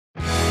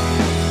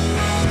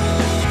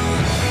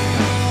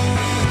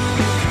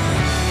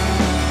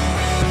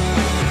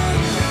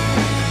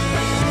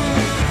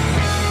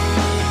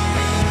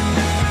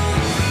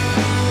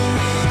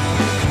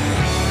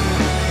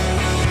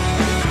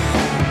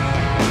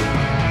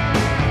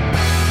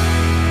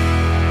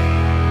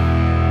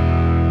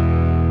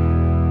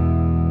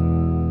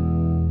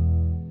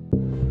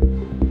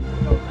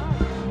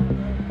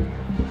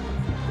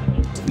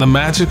The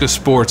magic of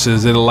sports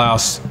is it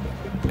allows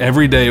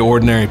everyday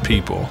ordinary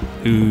people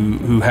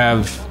who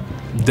have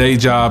day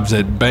jobs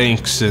at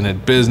banks and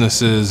at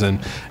businesses,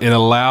 and it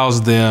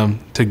allows them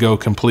to go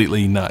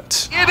completely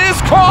nuts. It is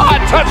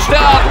caught!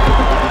 Touchdown!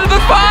 The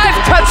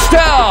 5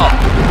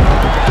 touchdown!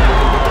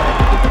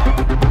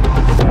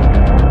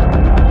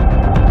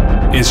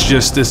 It's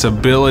just this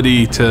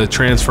ability to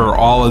transfer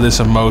all of this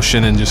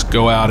emotion and just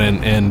go out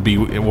and be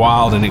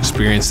wild and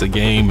experience the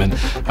game. And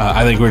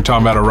I think we're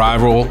talking about a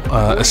rival,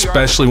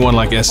 especially one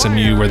like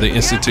SMU, where the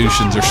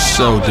institutions are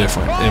so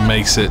different. It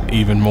makes it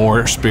even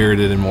more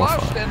spirited and more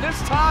fun. And this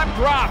time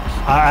drops.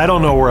 I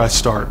don't know where I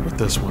start with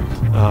this one.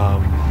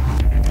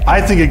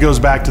 I think it goes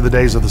back to the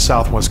days of the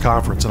Southwest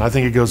Conference, and I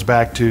think it goes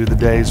back to the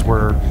days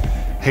where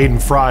Hayden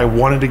Fry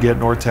wanted to get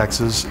North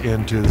Texas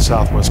into the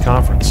Southwest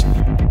Conference.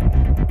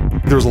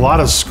 There's a lot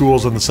of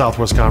schools in the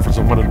Southwest Conference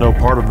that wanted no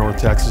part of North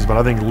Texas, but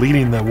I think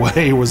leading the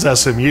way was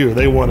SMU.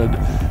 They wanted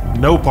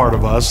no part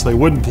of us. They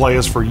wouldn't play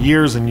us for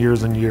years and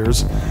years and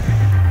years.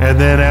 And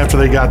then after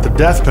they got the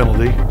death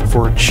penalty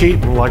for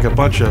cheating like a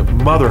bunch of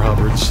mother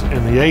hubbards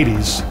in the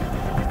 80s,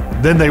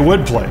 then they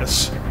would play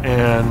us.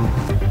 And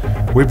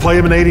we played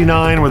them in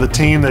 '89 with a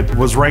team that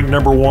was ranked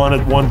 #1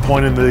 at one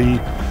point in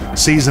the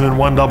season in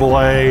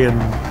 1AA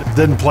and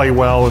didn't play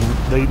well,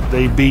 and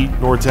they beat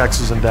North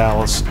Texas and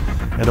Dallas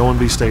at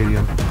ONB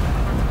Stadium.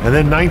 And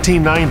then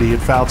 1990 at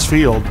Fouts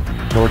Field,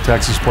 North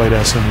Texas played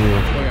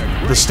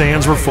SMU. The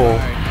stands were full.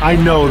 I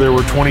know there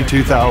were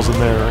 22,000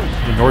 there,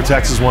 and North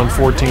Texas won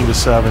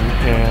 14-7,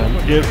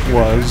 and it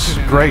was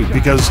great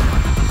because,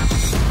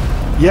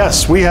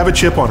 yes, we have a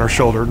chip on our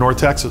shoulder, North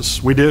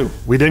Texas. We do.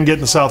 We didn't get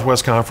in the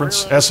Southwest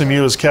Conference.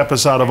 SMU has kept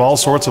us out of all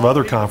sorts of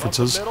other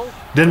conferences.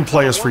 Didn't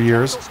play us for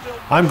years.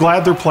 I'm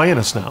glad they're playing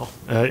us now.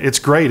 It's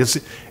great.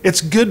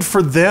 It's good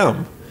for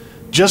them.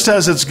 Just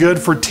as it's good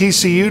for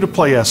TCU to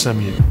play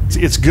SMU.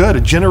 It's good.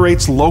 It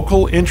generates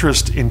local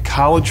interest in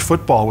college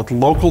football with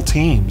local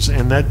teams,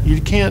 and that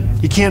you can't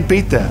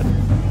beat that.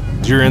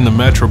 You're in the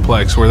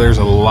Metroplex where there's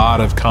a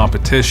lot of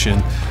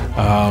competition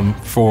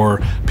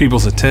for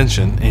people's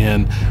attention,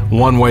 and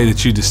one way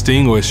that you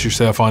distinguish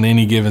yourself on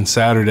any given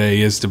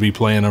Saturday is to be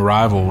playing a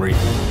rivalry.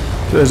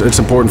 It's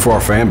important for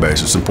our fan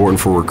base. It's important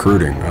for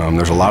recruiting.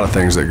 There's a lot of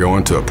things that go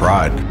into it.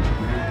 Pride.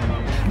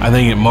 I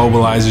think it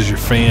mobilizes your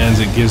fans.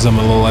 It gives them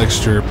a little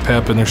extra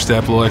pep in their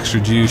step, a little extra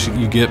juice.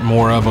 You get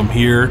more of them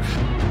here.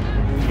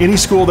 Any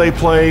school they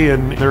play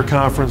in their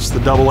conference, the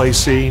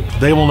AAC,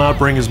 they will not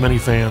bring as many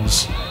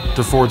fans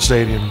to Ford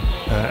Stadium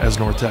as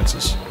North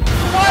Texas.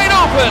 Wide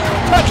open,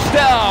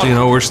 touchdown! You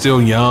know, we're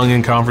still young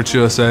in Conference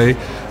USA,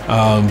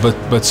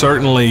 but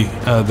certainly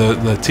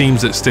the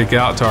teams that stick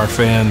out to our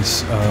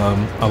fans,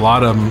 a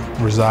lot of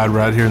them reside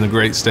right here in the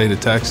great state of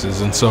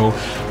Texas. And so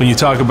when you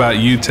talk about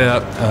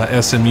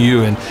UTEP,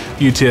 SMU, and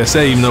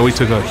UTSA, even though we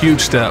took a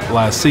huge step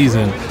last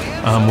season,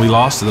 we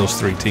lost to those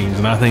 3 teams,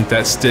 and I think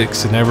that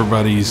sticks in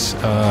everybody's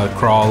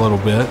craw a little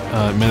bit.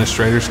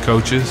 Administrators,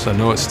 coaches, I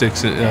know it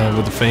sticks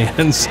with the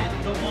fans.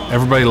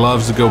 Everybody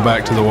loves to go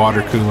back to the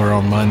water cooler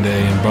on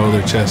Monday and bow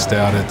their chest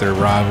out at their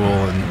rival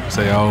and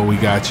say, "Oh, we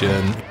got you."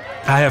 And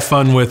I have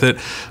fun with it.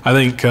 I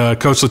think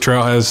Coach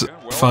Luttrell has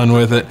fun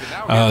with it.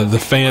 The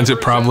fans,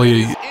 it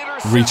probably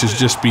reaches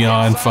just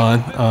beyond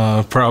fun.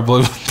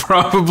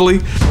 Probably.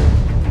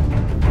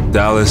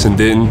 Dallas and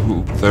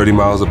Denton, 30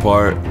 miles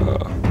apart.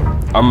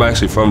 I'm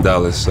actually from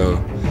Dallas,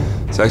 so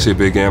it's actually a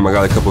big game. I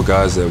got a couple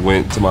guys that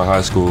went to my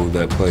high school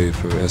that played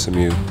for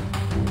SMU.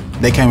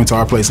 They came into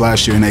our place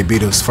last year and they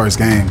beat us first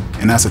game,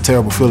 and that's a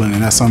terrible feeling,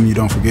 and that's something you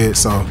don't forget.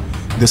 So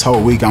this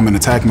whole week I'm in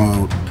attack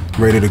mode,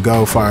 ready to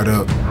go, fired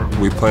up.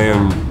 We play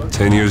them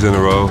 10 years in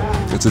a row.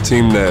 It's a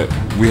team that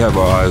we have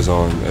our eyes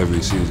on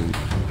every season.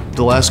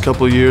 The last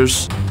couple of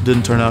years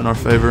didn't turn out in our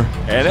favor.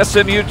 And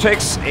SMU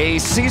takes a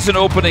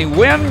season-opening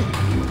win.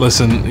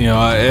 Listen, you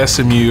know,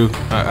 SMU,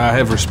 I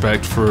have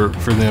respect for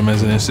them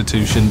as an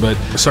institution, but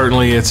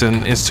certainly it's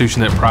an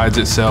institution that prides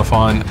itself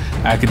on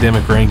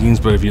academic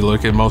rankings. But if you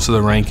look at most of the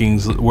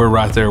rankings, we're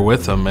right there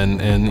with them.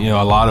 And you know,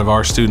 a lot of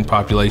our student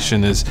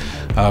population is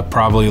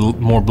probably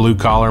more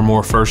blue-collar,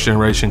 more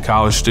first-generation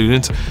college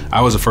students.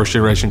 I was a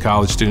first-generation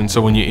college student, so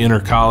when you enter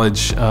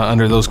college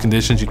under those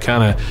conditions, you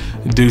kind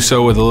of do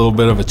so with a little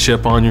bit of a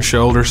chip on your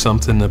shoulder,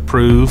 something to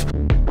prove.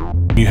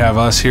 You have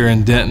us here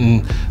in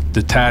Denton,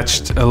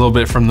 detached a little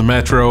bit from the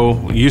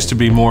metro. It used to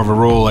be more of a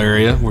rural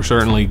area. We're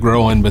certainly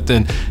growing, but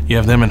then you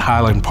have them in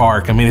Highland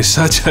Park. I mean, it's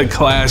such a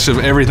clash of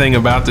everything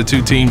about the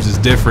 2 teams is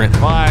different.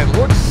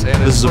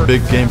 This is a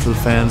big game for the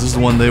fans. This is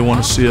the one they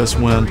want to see us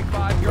win.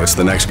 It's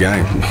the next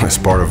game. It's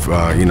part of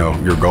you know,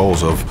 your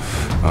goals of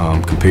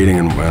competing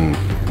and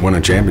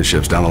winning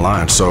championships down the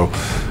line. So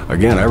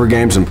again, every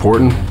game's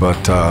important,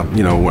 but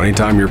you know,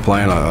 anytime you're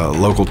playing a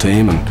local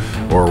team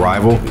or a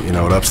rival, you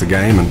know, it ups the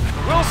game. And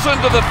Wilson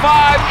to the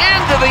 5,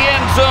 into the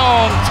end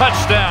zone,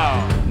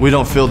 touchdown. We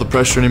don't feel the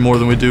pressure any more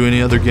than we do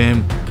any other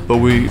game, but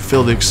we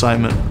feel the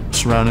excitement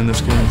surrounding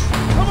this game.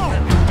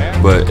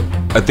 But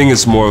I think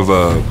it's more of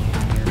a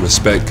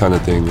respect kind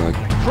of thing. Like,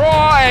 Troy,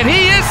 and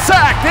he is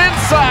sacked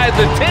inside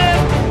the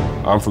 10.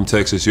 I'm from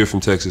Texas, you're from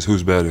Texas,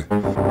 who's better?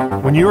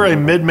 When you're a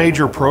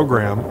mid-major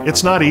program,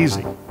 it's not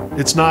easy.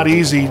 It's not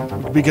easy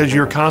because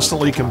you're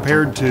constantly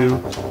compared to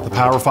the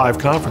Power 5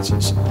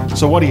 conferences.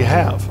 So what do you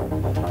have?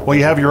 Well,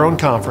 you have your own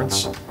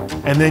conference,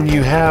 and then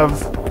you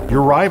have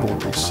your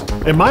rivalries.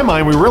 In my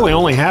mind, we really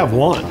only have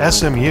one,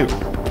 SMU.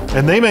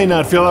 And they may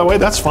not feel that way,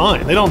 that's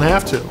fine. They don't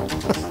have to.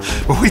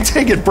 But we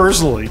take it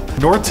personally.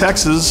 North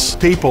Texas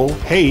people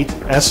hate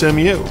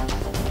SMU.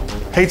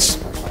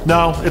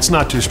 No, it's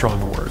not too strong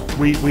a word.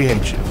 We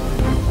hate you.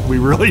 We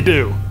really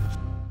do.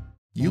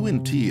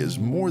 UNT is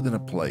more than a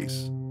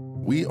place.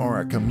 We are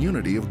a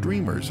community of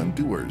dreamers and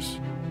doers.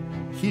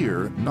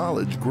 Here,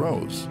 knowledge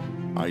grows.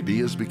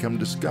 Ideas become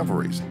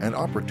discoveries and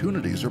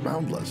opportunities are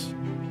boundless.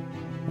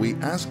 We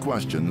ask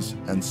questions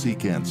and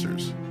seek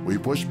answers. We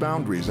push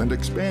boundaries and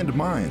expand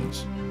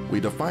minds. We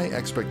defy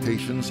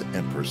expectations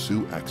and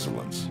pursue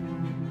excellence.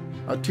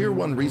 A Tier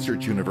 1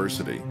 research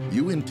university,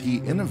 UNT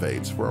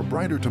innovates for a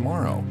brighter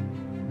tomorrow.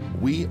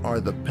 We are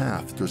the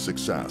path to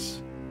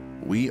success.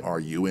 We are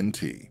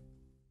UNT.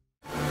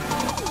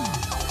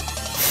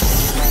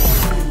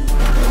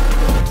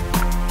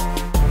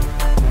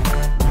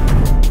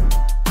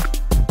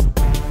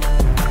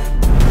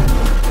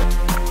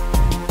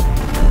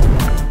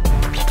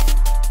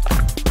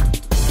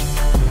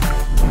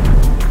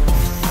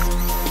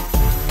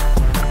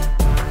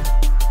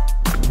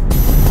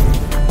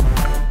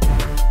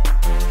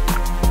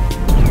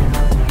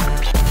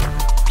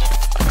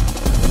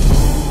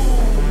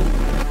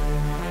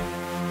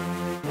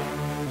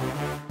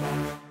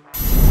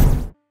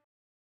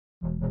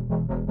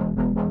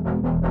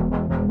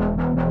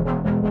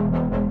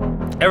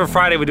 Every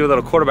Friday we do a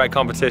little quarterback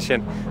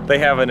competition. They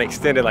have an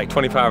extended like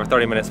 25 or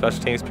 30 minute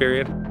special teams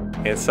period.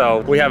 And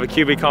so we have a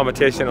QB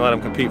competition and let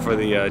them compete for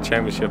the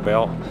championship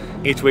belt.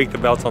 Each week the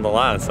belt's on the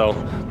line, so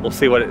we'll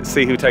see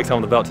who takes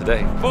home the belt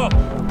today.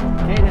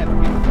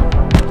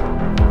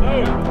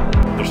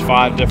 There's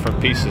 5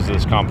 different pieces of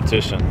this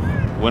competition.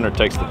 Winner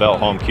takes the belt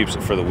home, keeps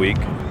it for the week.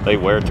 They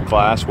wear it to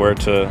class, wear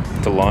it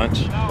to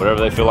lunch. Whatever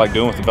they feel like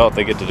doing with the belt,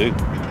 they get to do.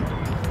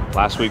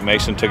 Last week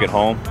Mason took it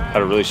home,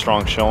 had a really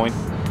strong showing.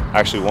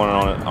 Actually won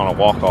it on a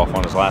walk-off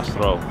on his last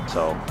throw.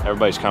 So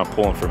everybody's kind of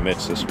pulling for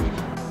Mitch this week.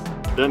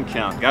 Doesn't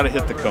count, gotta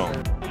hit the cone.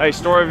 Hey,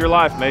 story of your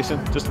life,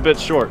 Mason, just a bit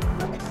short.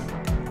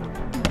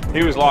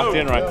 He was locked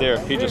in right there,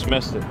 he just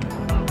missed it.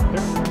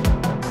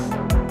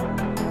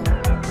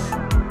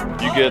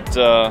 You get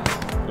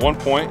 1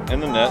 point in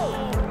the net,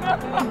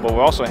 but we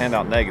also hand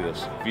out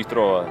negatives. If you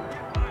throw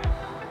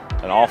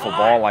an awful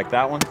ball like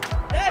that one.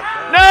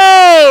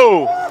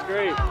 No!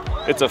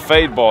 It's a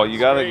fade ball. You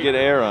got to get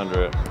air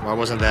under it. Why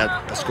wasn't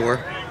that a score?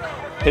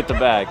 Hit the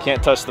bag.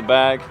 Can't touch the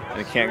bag,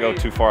 and it can't go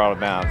too far out of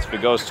bounds. If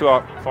it goes too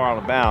far out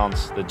of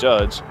bounds, the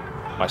judge,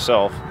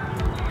 myself,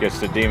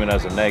 gets to deem it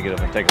as a negative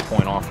and take a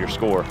point off your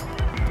score.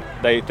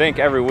 They think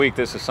every week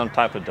this is some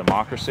type of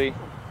democracy,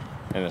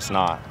 and it's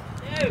not.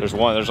 There's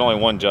only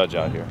one judge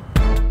out here.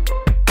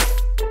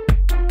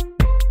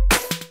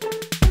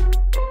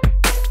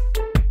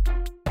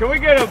 Can we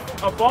get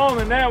a ball in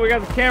the net? We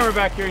got the camera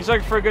back here. He's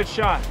looking for a good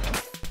shot.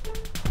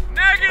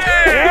 Negative!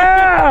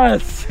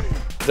 Yes!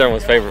 It's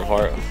everyone's favorite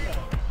part.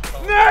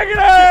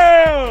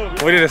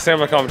 Negative! We did a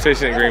similar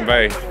competition in Green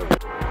Bay.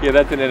 Yeah,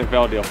 that's an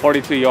NFL deal.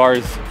 42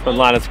 yards from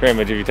line of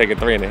scrimmage if you take a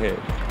 3 and a hit,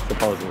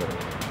 supposedly.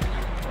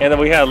 And then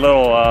we had a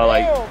little,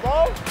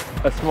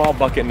 a small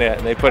bucket net,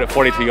 and they put it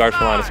 42 yards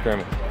from line of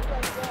scrimmage.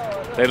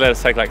 They let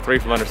us take like 3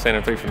 from under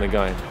center, 3 from the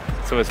gun.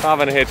 So it's 5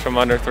 and a hitch from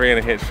under, 3 and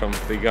a hitch from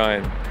the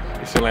gun.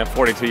 You should land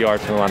 42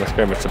 yards from the line of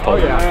scrimmage,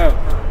 supposedly. Oh,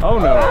 yeah. Oh,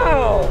 no.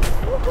 Wow.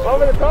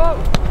 Over the top.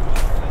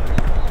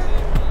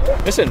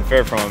 This isn't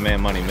fair from a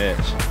man, Money Mitch.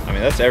 I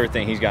mean, that's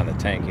everything he's got in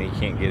the tank, and he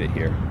can't get it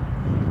here.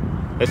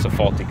 It's a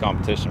faulty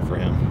competition for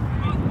him.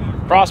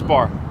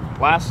 Crossbar,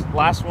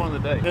 last one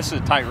of the day. This is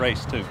a tight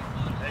race, too.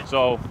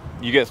 So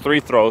you get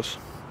 3 throws.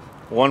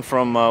 One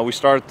from, we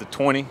start at the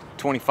 20,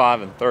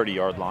 25, and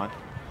 30-yard line.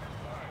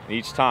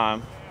 Each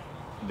time,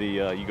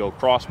 you go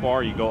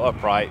crossbar, you go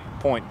upright,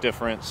 point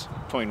difference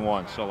between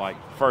one. So like,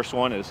 first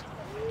one is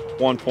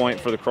 1 point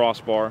for the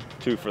crossbar,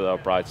 2 for the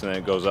uprights, and then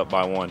it goes up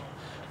by 1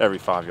 every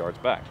 5 yards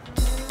back.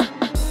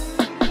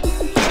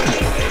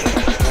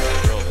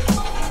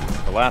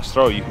 The last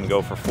throw, you can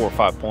go for 4 or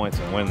 5 points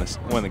and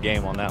win the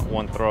game on that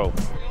one throw.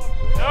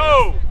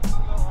 No!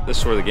 This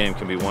is where the game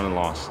can be won and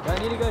lost. Do I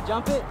need to go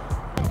jump it?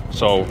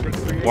 So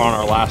we're on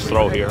our last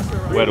throw here.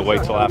 We had to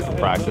wait till after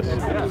practice.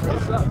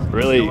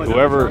 Really,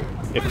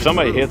 if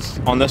somebody hits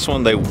on this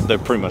one, they're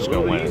pretty much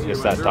going to win it.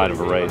 It's that tight of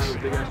a race.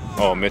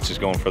 Oh, Mitch is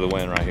going for the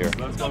win right here.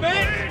 Let's go,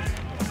 Mitch!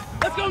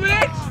 Let's go,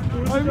 Mitch!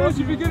 Hey, Mitch,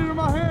 if you get it in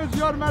my hands,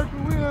 you automatically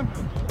win.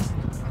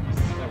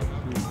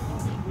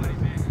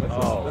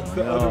 Oh,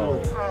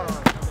 no.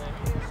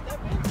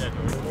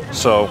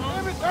 So,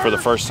 for the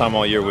first time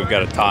all year, we've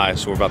got a tie,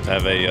 so we're about to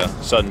have a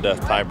sudden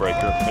death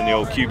tiebreaker in the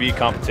old QB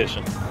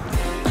competition.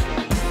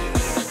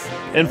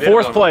 In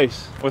 4th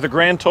place, with a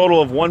grand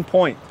total of 1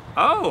 point.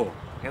 Oh,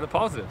 and the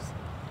positives.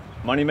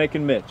 Money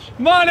making Mitch.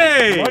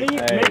 Money! Money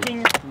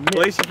making Mitch. At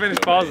least you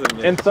finished positive,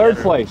 Mitch. In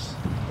 3rd place,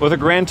 with a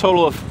grand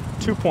total of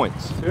 2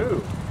 points.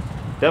 2.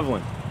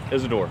 Devlin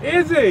Isidore.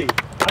 Izzy!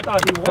 I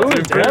thought he won. Who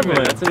is Devlin?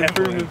 That's an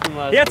improvement from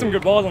last He had some week.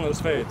 good balls on those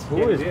fades.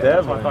 Who is I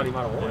Devlin? thought he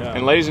might have won.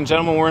 And ladies and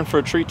gentlemen, we're in for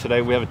a treat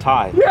today. We have a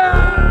tie.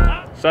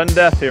 Yeah! Sudden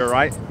death here,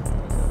 right?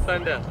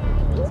 Sudden death.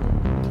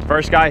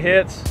 First guy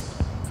hits,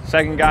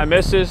 second guy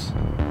misses.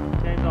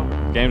 Game's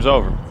over. Game's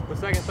over. The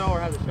second thrower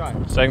has a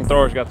shot. Second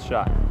thrower's got the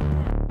shot.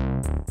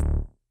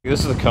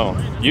 This is a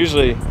cone.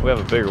 Usually we have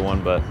a bigger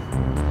one, but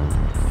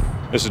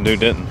this is New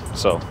Denton,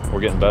 so we're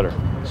getting better.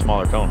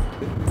 Smaller cone.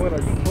 What,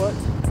 are you foot?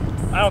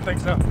 I don't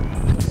think so.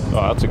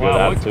 Oh, that's a good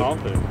attitude.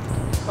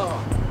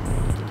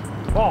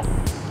 Ball.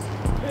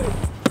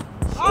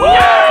 Oh!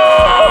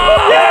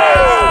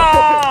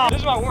 Yeah! This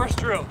is my worst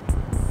drill.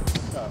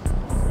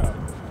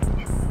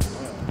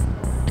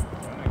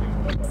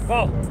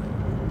 Ball.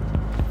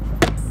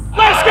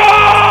 Let's go!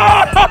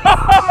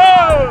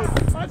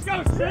 Let's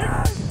go, 6.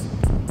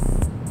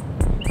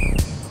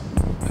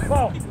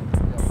 Ball.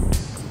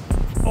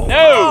 Oh, No!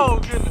 Oh,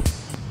 goodness.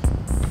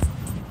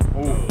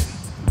 Ooh.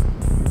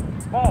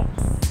 Ball.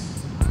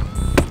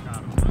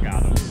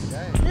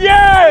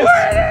 Yes!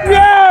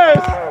 Yes!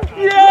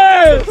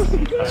 Yes!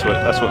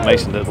 That's what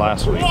Mason did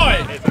last week.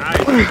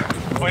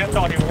 Boy, that's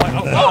all he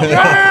wanted. Oh,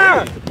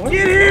 yeah!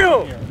 Get him!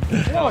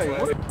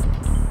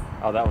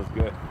 Oh, that was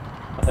good.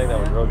 I think that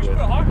was real good.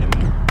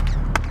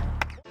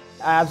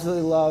 I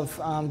absolutely love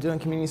doing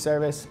community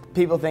service.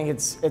 People think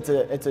it's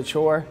a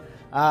chore,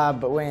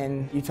 but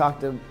when you talk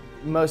to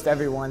most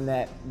everyone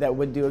that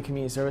would do a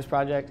community service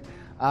project,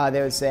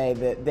 they would say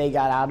that they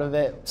got out of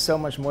it so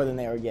much more than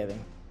they were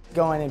giving.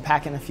 Going and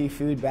packing a few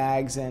food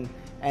bags and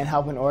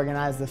helping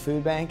organize the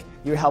food bank,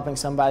 you're helping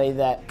somebody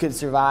that could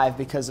survive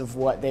because of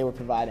what they were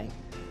providing,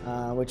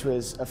 which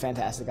was a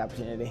fantastic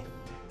opportunity.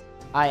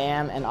 I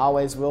am and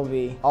always will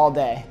be, all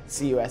day,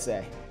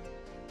 CUSA.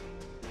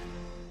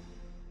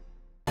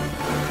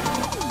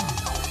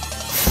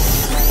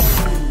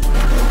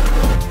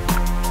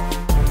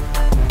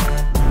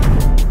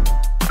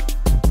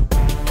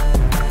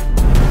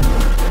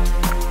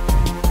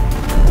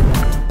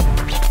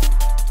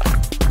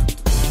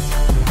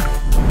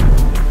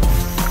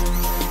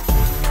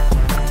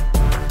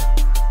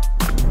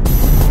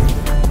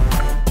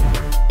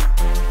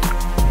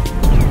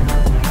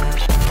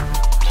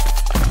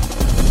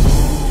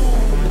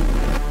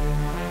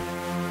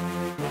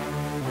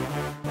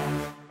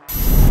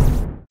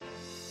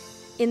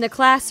 In the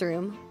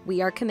classroom,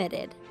 we are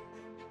committed.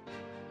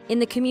 In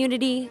the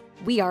community,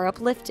 we are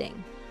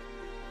uplifting.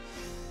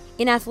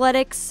 In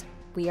athletics,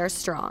 we are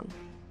strong.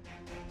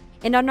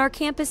 And on our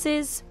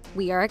campuses,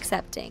 we are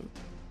accepting.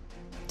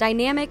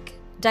 Dynamic,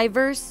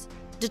 diverse,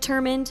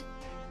 determined,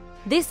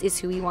 this is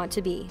who we want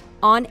to be,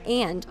 on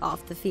and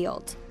off the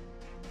field.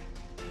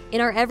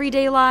 In our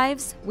everyday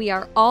lives, we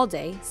are all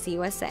day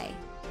CUSA.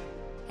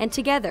 And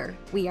together,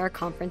 we are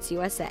Conference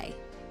USA.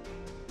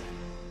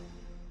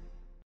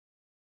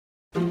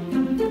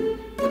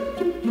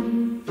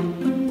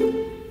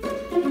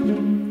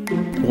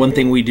 One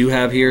thing we do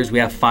have here is we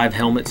have 5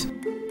 helmets.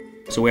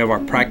 So we have our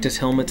practice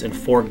helmets and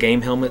 4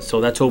 game helmets.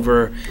 So that's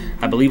over,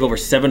 I believe, over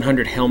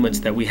 700 helmets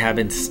that we have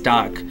in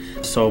stock.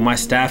 So my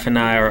staff and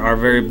I are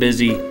very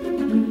busy.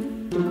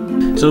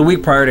 So the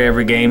week prior to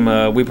every game,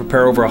 we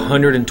prepare over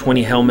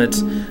 120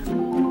 helmets.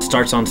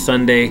 Starts on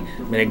Sunday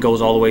and it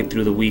goes all the way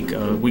through the week.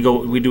 We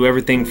do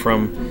everything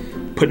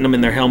from putting them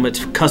in their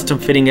helmets, custom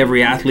fitting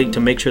every athlete to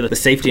make sure that the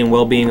safety and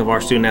well-being of our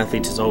student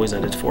athletes is always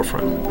at its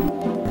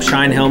forefront.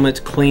 Shine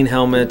helmets, clean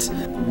helmets,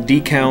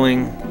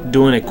 decaling,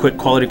 doing a quick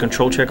quality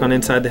control check on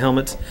inside the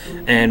helmets,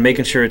 and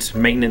making sure it's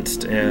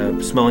maintenanced,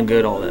 smelling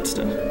good, all that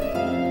stuff.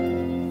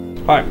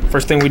 All right,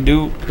 first thing we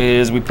do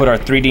is we put our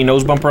 3D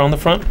nose bumper on the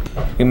front.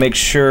 We make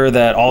sure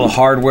that all the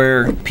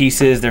hardware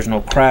pieces, there's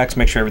no cracks,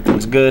 make sure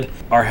everything's good.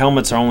 Our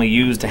helmets are only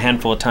used a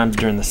handful of times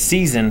during the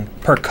season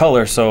per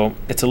color, so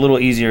it's a little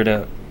easier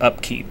to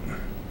upkeep.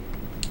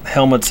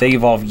 Helmets, they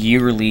evolve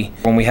yearly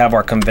when we have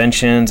our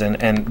conventions,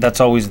 and that's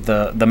always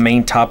the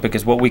main topic,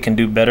 is what we can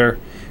do better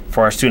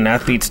for our student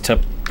athletes to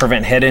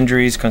prevent head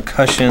injuries,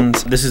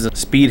 concussions. This is a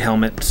speed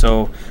helmet,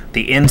 so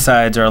the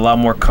insides are a lot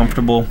more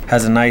comfortable,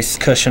 has a nice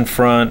cushion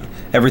front.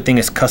 Everything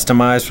is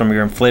customized from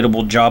your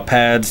inflatable jaw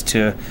pads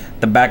to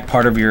the back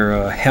part of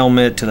your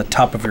helmet to the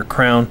top of your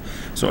crown.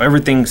 So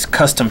everything's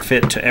custom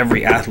fit to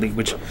every athlete,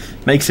 which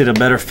makes it a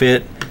better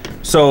fit.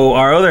 So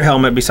our other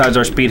helmet besides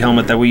our speed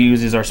helmet that we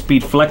use is our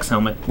Speed Flex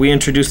helmet. We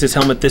introduced this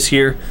helmet this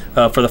year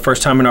for the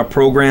first time in our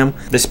program.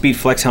 The Speed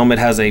Flex helmet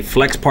has a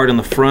flex part in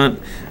the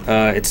front.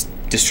 It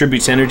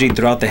distributes energy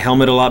throughout the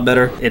helmet a lot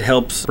better. It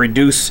helps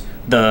reduce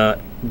the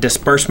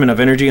disbursement of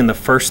energy in the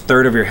first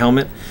third of your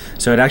helmet.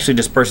 So it actually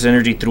disperses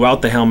energy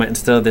throughout the helmet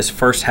instead of this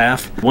first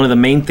half. One of the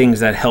main things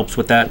that helps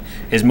with that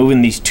is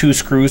moving these 2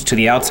 screws to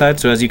the outside.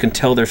 So as you can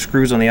tell, there's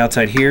screws on the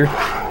outside here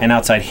and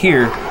outside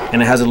here,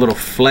 and it has a little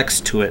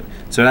flex to it.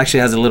 So it actually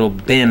has a little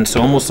bend.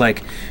 So almost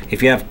like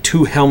if you have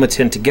 2 helmets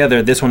in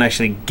together, this one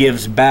actually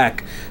gives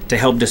back to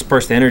help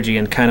disperse the energy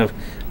and kind of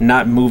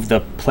not move the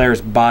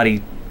player's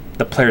body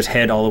the player's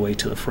head all the way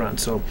to the front.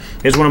 So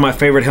it's one of my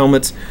favorite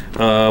helmets.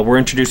 We're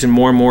introducing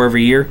more and more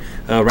every year.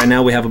 Right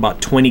now we have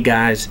about 20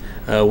 guys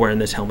wearing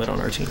this helmet on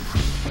our team.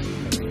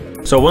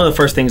 So one of the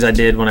first things I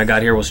did when I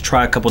got here was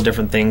try a couple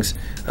different things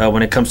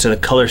when it comes to the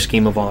color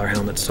scheme of all our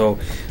helmets. So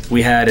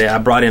we had, I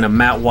brought in a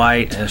matte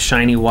white, a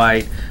shiny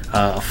white,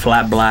 a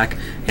flat black,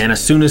 and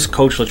as soon as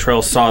Coach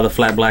Luttrell saw the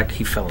flat black,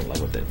 he fell in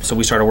love with it. So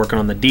we started working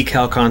on the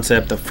decal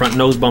concept, the front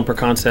nose bumper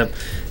concept.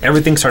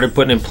 Everything started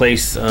putting in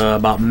place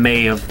about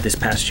May of this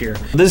past year.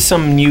 This is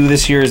something new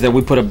this year, is that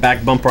we put a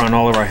back bumper on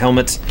all of our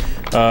helmets.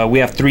 We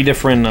have 3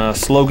 different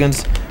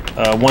slogans.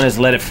 One is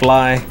Let It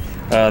Fly,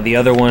 the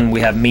other one we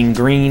have Mean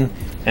Green,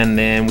 and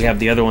then we have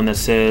the other one that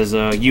says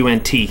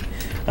UNT.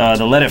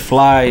 The Let It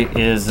Fly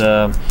is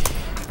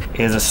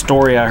a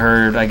story I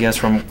heard, I guess,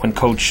 from when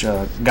Coach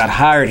got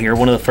hired here.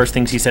 One of the first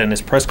things he said in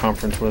his press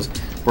conference was,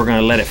 we're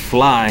gonna let it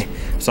fly.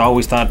 So I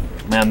always thought,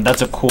 man,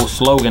 that's a cool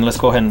slogan. Let's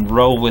go ahead and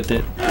roll with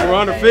it. We're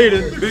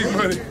undefeated, big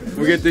money.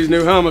 We get these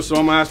new helmets, so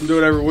I'm gonna ask them to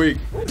do it every week.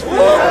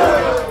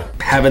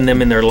 Having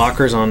them in their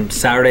lockers on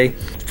Saturday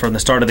from the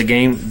start of the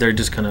game, they're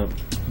just gonna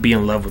be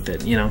in love with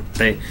it. You know,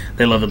 they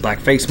love the black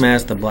face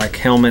mask, the black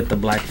helmet, the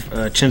black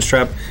chin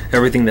strap,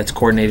 everything that's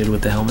coordinated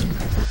with the helmet.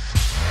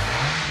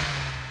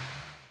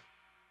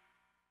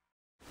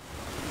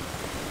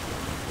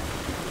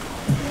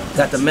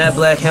 Got the matte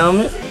black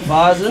helmet,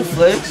 visor,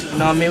 flex, you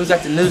know what I mean? We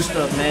got the new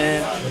stuff,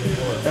 man.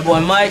 That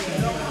boy Mike,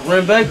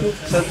 Ren Baker,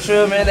 Chuck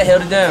Trill, man, they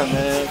held it down,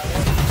 man.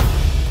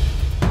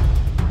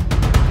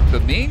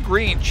 The Mean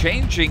Green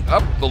changing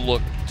up the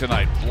look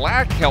tonight.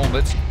 Black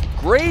helmets,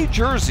 gray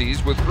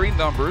jerseys with green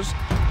numbers,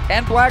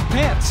 and black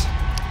pants.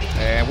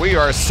 And we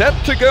are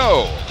set to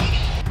go.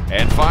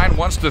 And Fine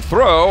wants to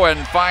throw and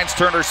finds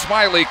Turner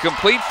Smiley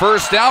complete.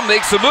 First down,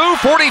 makes a move,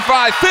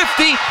 45,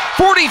 50,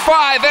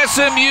 45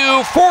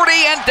 SMU, 40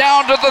 and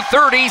down to the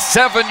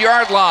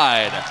 37-yard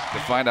line. The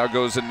Fine now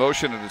goes in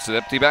motion and it's an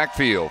empty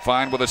backfield.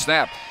 Fine with a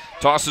snap.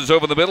 Tosses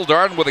over the middle,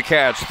 Darden with a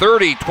catch.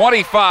 30,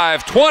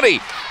 25, 20,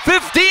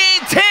 15,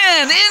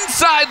 10,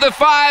 inside the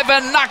 5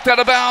 and knocked out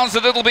of bounds,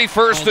 and it'll be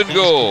first and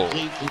goal.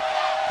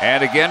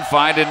 And again,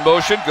 Fine in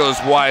motion, goes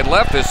wide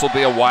left. This will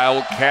be a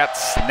Wildcat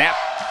snap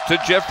to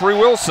Jeffrey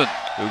Wilson,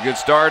 who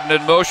gets Darden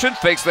in motion,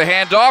 fakes the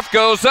handoff,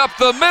 goes up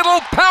the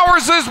middle,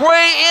 powers his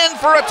way in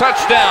for a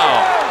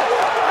touchdown.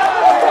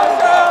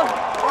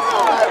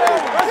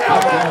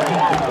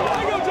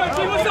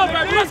 What's up,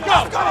 baby? Let's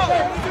go!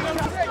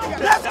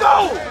 Let's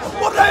go!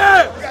 Whoop their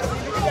ass!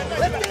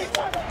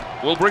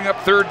 We'll bring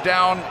up third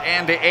down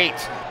and 8.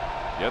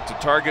 Yet to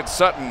target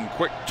Sutton.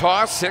 Quick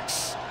toss,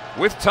 Hicks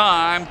with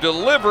time,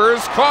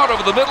 delivers, caught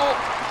over the middle,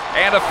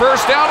 and a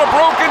first down, a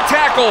broken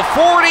tackle.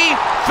 40,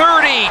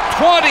 30,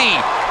 20,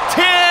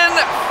 10,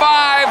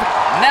 5.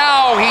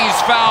 Now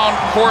he's found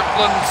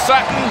Cortland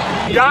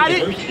Sutton. Got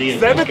it.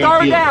 7th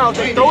third down.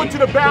 They throw it to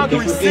the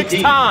boundary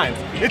 6 times.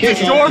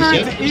 It's a shorter,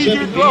 it's an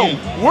easier throw.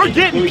 We're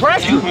getting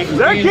pressure.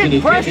 They're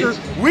getting pressure.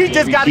 We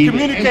just got to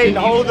communicate and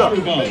hold up.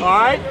 All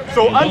right?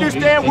 So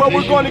understand what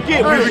we're going to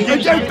get.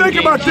 Hey, think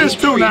about this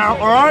too now,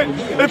 all right?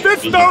 If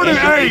it's 3rd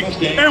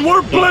and 8 and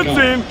we're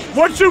blitzing,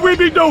 what should we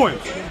be doing?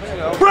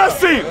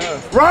 Pressing,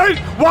 right?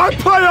 Why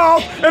play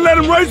off and let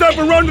him raise up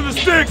and run to the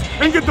sticks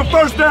and get the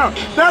first down?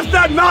 That's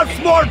that not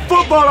smart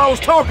football I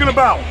was talking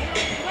about.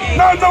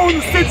 Not knowing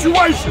the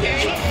situation.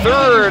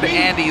 3rd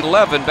and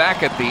 11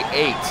 back at the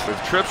 8.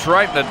 With trips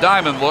right in the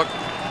diamond look.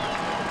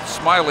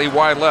 Smiley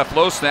wide left,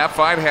 low snap,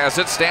 Fine has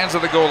it, stands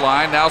at the goal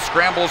line, now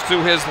scrambles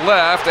to his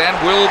left and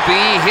will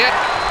be hit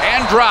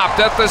and dropped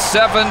at the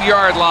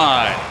 7-yard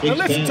line. Now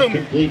listen to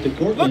me.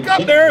 Look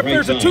up there. If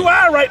there's a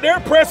 2-eye right there,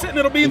 press it and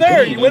it'll be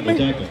there. You with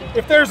me?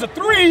 If there's a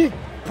 3,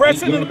 press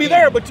it and it'll be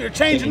there. But you're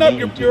changing up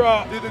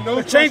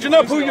you're changing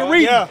up who you're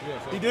reading. Yeah,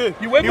 he did.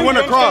 You with me? He went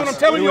across. I'm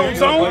telling you on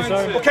zone.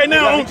 Okay,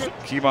 now on.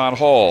 Keemon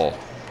Hall,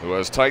 who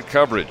has tight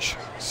coverage.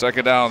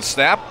 2nd down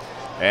snap.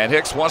 And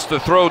Hicks wants to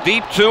throw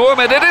deep to him,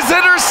 and it is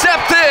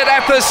intercepted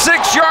at the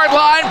 6-yard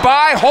line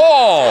by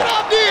Hall.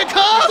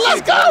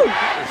 Let's go!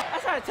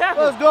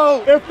 Let's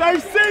go! If they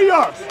see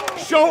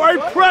us, show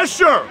a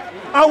pressure.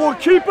 I will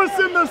keep us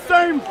in the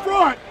same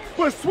front,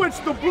 but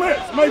switch the blitz.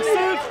 Make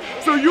sense?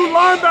 So you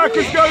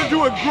linebackers got to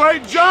do a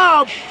great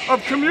job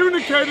of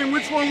communicating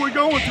which one we're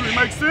going to.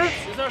 Make sense?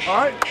 All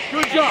right,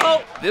 good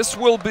job. This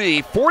will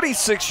be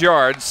 46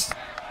 yards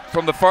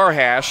from the far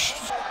hash.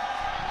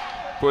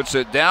 Puts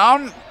it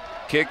down.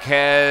 Kick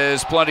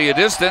has plenty of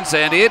distance,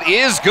 and it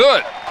is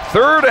good.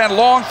 3rd and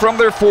long from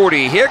their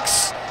 40.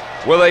 Hicks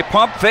with a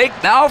pump fake,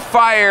 now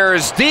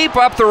fires deep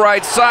up the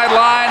right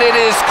sideline. It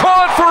is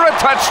caught for a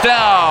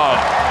touchdown.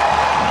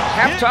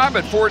 Halftime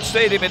at Ford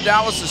Stadium in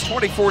Dallas is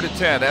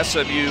 24-10.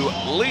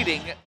 SMU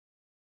leading.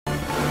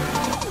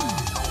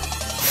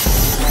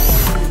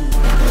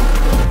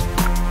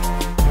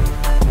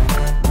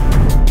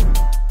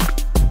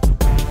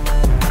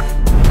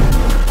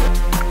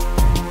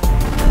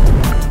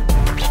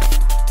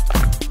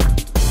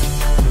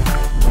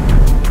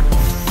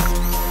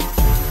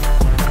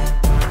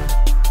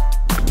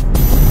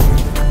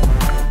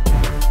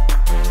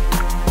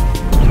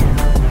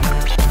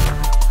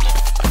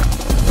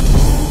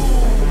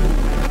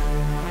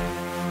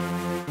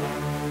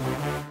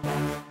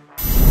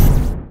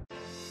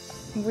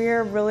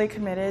 really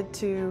committed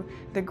to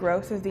the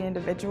growth of the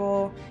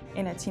individual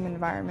in a team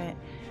environment.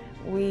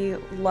 We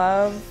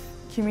love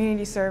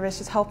community service,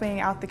 just helping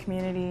out the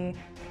community.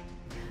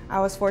 I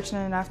was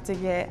fortunate enough to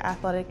get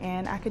athletic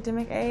and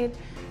academic aid,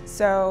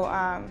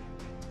 so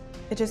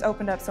it just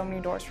opened up so many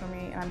doors for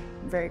me, and I'm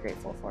very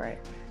grateful for it.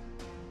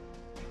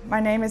 My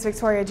name is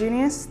Victoria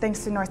Junius.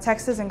 Thanks to North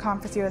Texas and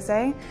Conference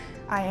USA,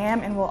 I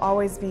am and will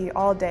always be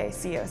all day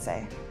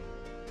CUSA.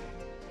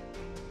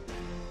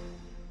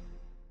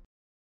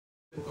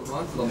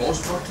 Run for the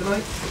most part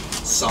tonight,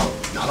 some,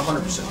 not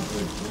 100%.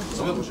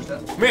 Some of it was just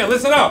that. Man,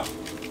 listen up.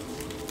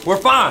 We're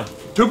fine.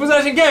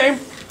 2-possession game.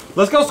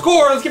 Let's go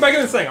score. Let's get back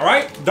in this thing, all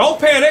right? Don't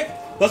panic.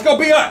 Let's go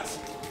be us.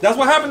 That's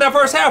what happened that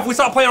first half. We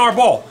stopped playing our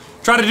ball.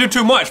 Tried to do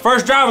too much.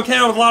 First drive, we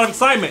came out with a lot of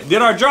excitement.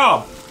 Did our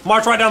job.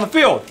 Marched right down the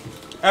field.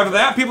 After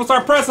that, people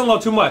start pressing a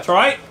little too much, all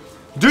right?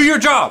 Do your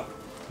job.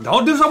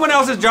 Don't do someone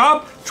else's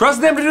job. Trust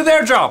them to do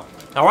their job,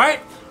 all right?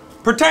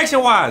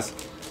 Protection-wise,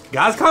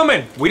 guys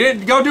coming. We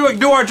didn't go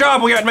do our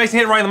job. We got Mason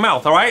hit right in the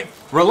mouth, all right?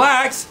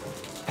 Relax.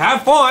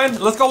 Have fun.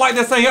 Let's go light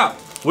this thing up.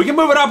 We can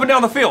move it up and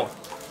down the field.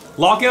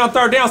 Lock in on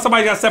third down.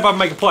 Somebody's got to step up and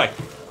make a play,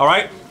 all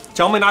right?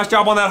 Tell me nice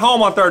job on that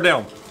home on third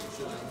down.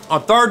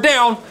 On third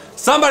down,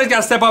 somebody's got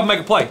to step up and make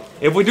a play.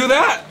 If we do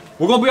that,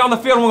 we're going to be on the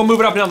field and we're going to move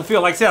it up and down the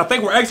field. Like I said, I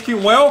think we're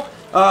executing well.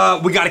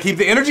 We got to keep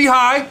the energy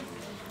high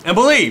and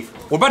believe.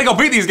 We're about to go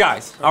beat these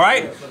guys, all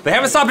right? They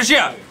haven't stopped us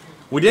yet.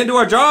 We didn't do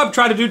our job,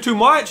 tried to do too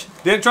much,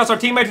 didn't trust our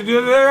teammates to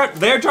do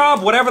their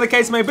job, whatever the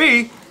case may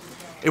be.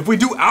 If we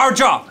do our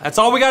job, that's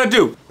all we got to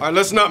do. All right,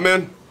 listen up,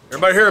 men.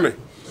 Everybody hear me?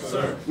 Yes,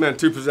 sir. Man,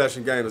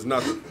 2-possession game is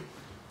nothing.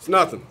 It's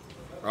nothing,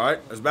 all right?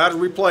 As bad as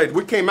we played,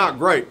 we came out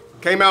great.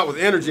 Came out with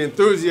energy,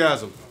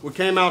 enthusiasm. We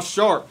came out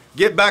sharp.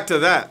 Get back to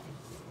that.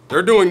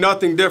 They're doing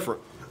nothing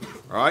different,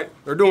 all right?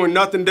 They're doing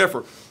nothing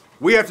different.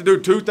 We have to do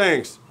 2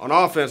 things on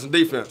offense and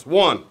defense.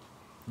 1,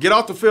 get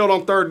off the field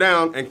on third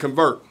down and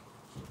convert.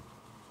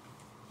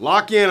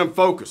 Lock in and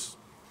focus,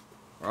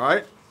 all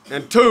right?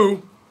 And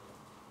 2,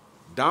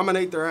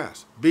 dominate their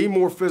ass. Be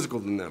more physical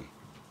than them,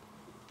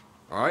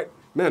 all right?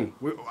 Men,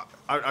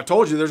 I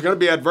told you there's going to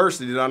be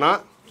adversity, did I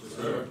not? Yes,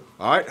 sir.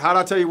 All right, how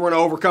did I tell you we're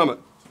going to overcome it?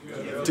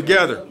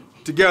 Together.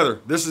 Together.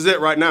 This is it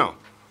right now.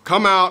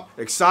 Come out,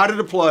 excited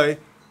to play.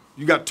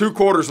 You got 2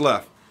 quarters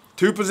left.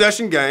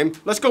 2-possession game.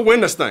 Let's go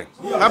win this thing.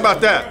 How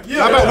about that?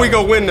 How about we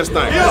go win this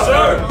thing? Yes,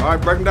 sir. All right,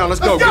 break them down.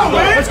 Let's go.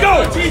 Let's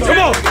go. Come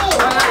on.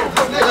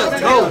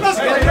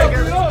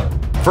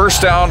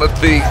 First down at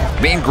the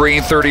Mean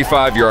Green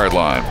 35-yard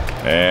line.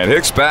 And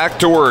Hicks back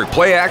to work.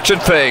 Play action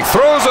fake.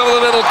 Throws over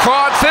the middle.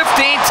 Caught.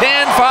 15,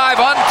 10, 5.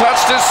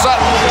 Untouched is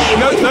Sutton.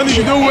 Nothing you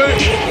can do with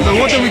it. The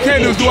one thing we can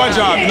do is do our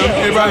job. You know,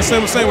 everybody's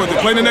saying with it.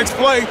 Play the next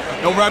play.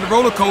 Don't ride the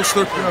roller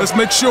coaster. Let's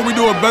make sure we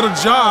do a better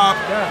job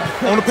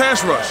on the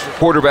pass rush.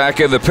 Quarterback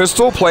in the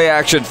pistol. Play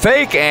action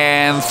fake.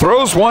 And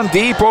throws one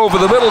deep over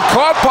the middle.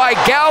 Caught by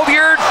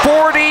Galliard.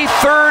 40,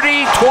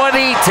 30,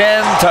 20,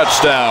 10.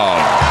 Touchdown.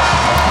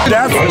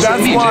 That's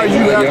why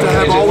you have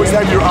to always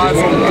have your eyes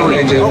on the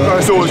 3.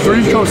 Okay, so if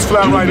 3 comes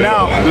flat right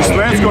now, the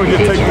slant's going to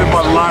get taken in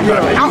by the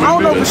linebacker. I don't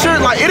know for sure.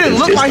 Like, it didn't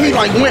look like he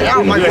went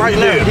out right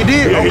now. He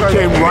did. Yeah, he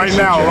came right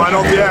now, right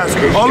off the ass.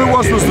 All it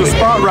was the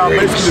spot route.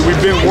 Basically,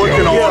 we've been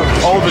working on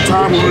all the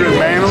time when we were in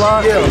man a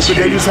lot. So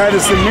they just had to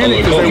submit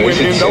it because they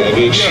went in over.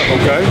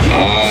 Okay.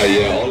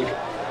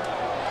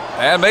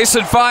 And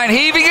Mason Fine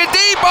heaving it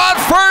deep on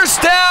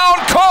first down.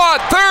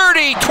 Caught.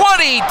 30,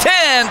 20,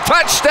 10.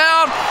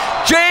 Touchdown.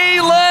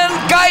 Jalen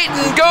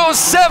Guyton goes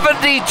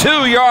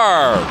 72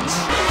 yards.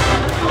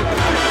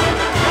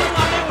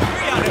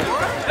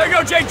 There you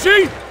go,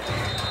 JG.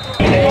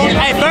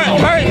 Hey,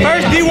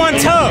 first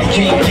D1 Tub.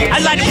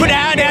 I'd like to put it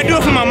out there. I do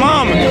it for my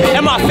mama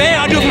and my family.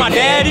 I do it for my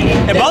daddy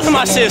and both of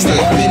my sisters.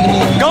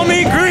 Go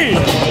Mean Green.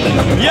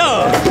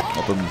 Yeah.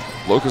 Up in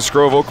Locust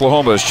Grove,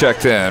 Oklahoma is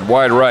checked in.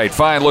 Wide right.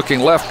 Fine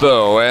looking left,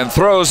 though, and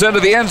throws into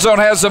the end zone.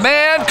 Has a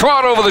man.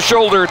 Caught over the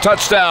shoulder.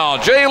 Touchdown.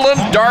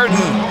 Jalen Darden.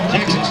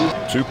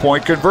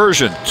 2-point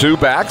conversion. 2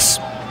 backs.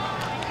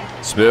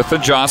 Smith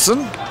and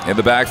Johnson in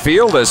the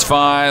backfield as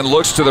Fine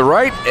looks to the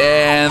right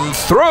and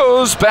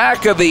throws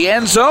back of the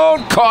end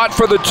zone. Caught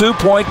for the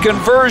 2-point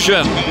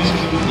conversion.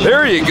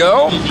 There you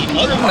go.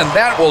 And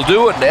that will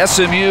do it.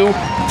 SMU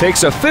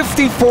takes a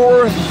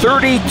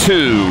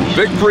 54-32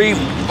 victory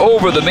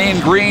over the Mean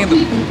Green.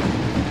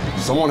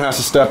 Someone has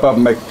to step up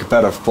and make a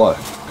competitive play.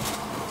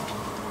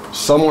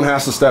 Someone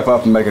has to step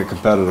up and make a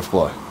competitive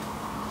play.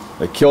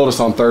 They killed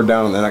us on third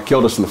down, and that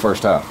killed us in the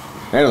first half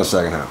and in the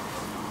second half.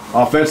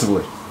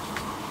 Offensively,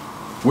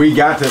 we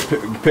got to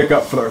pick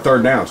up for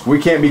third downs. We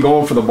can't be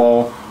going for the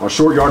ball on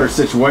short yardage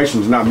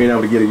situations and not being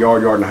able to get a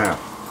yard and a half.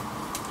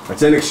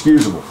 That's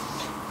inexcusable.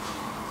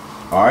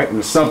 All right, and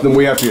it's something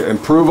we have to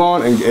improve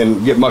on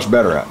and get much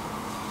better at.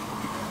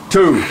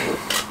 2,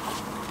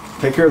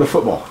 take care of the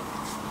football.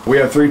 We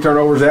have 3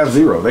 turnovers, they have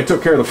 0. They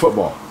took care of the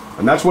football,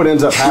 and that's what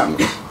ends up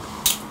happening.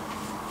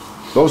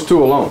 Those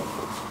 2 alone.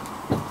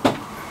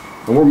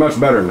 And we're much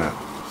better than that.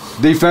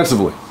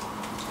 Defensively,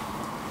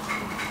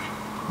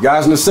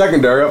 guys in the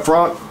secondary up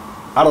front,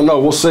 I don't know,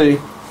 we'll see.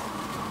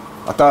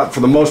 I thought for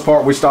the most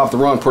part we stopped the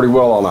run pretty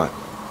well all night.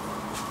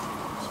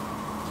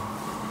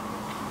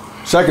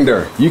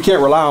 Secondary, you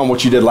can't rely on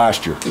what you did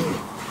last year.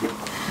 You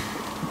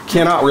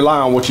cannot rely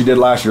on what you did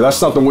last year. That's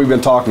something we've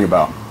been talking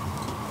about.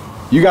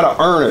 You got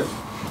to earn it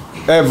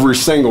every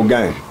single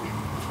game.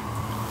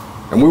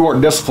 And we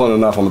weren't disciplined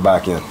enough on the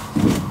back end.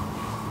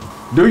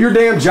 Do your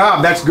damn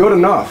job, that's good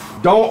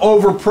enough. Don't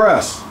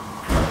overpress.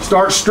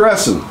 Start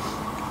stressing.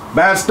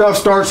 Bad stuff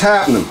starts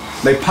happening.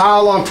 They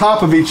pile on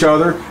top of each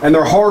other and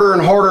they're harder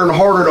and harder and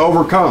harder to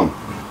overcome.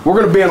 We're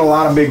going to be in a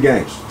lot of big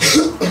games.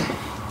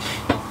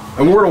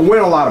 And we're going to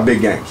win a lot of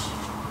big games.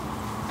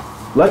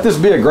 Let this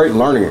be a great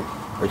learning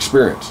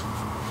experience.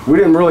 We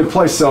didn't really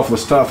play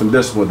selfless, tough, and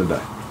disciplined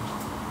today.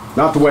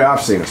 Not the way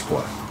I've seen us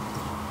play.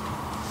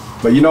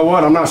 But you know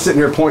what? I'm not sitting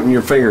here pointing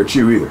your finger at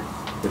you either.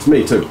 It's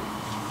me too.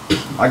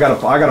 I got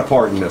a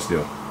part in this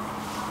deal.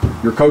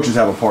 Your coaches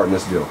have a part in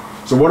this deal.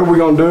 So what are we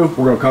going to do?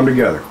 We're going to come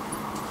together.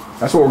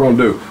 That's what we're going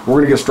to do. We're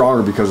going to get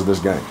stronger because of this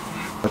game.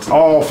 Let's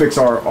all fix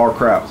our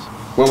crap.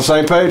 We on the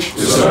same page?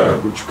 Yes,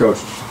 sir. Get your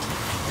coaches.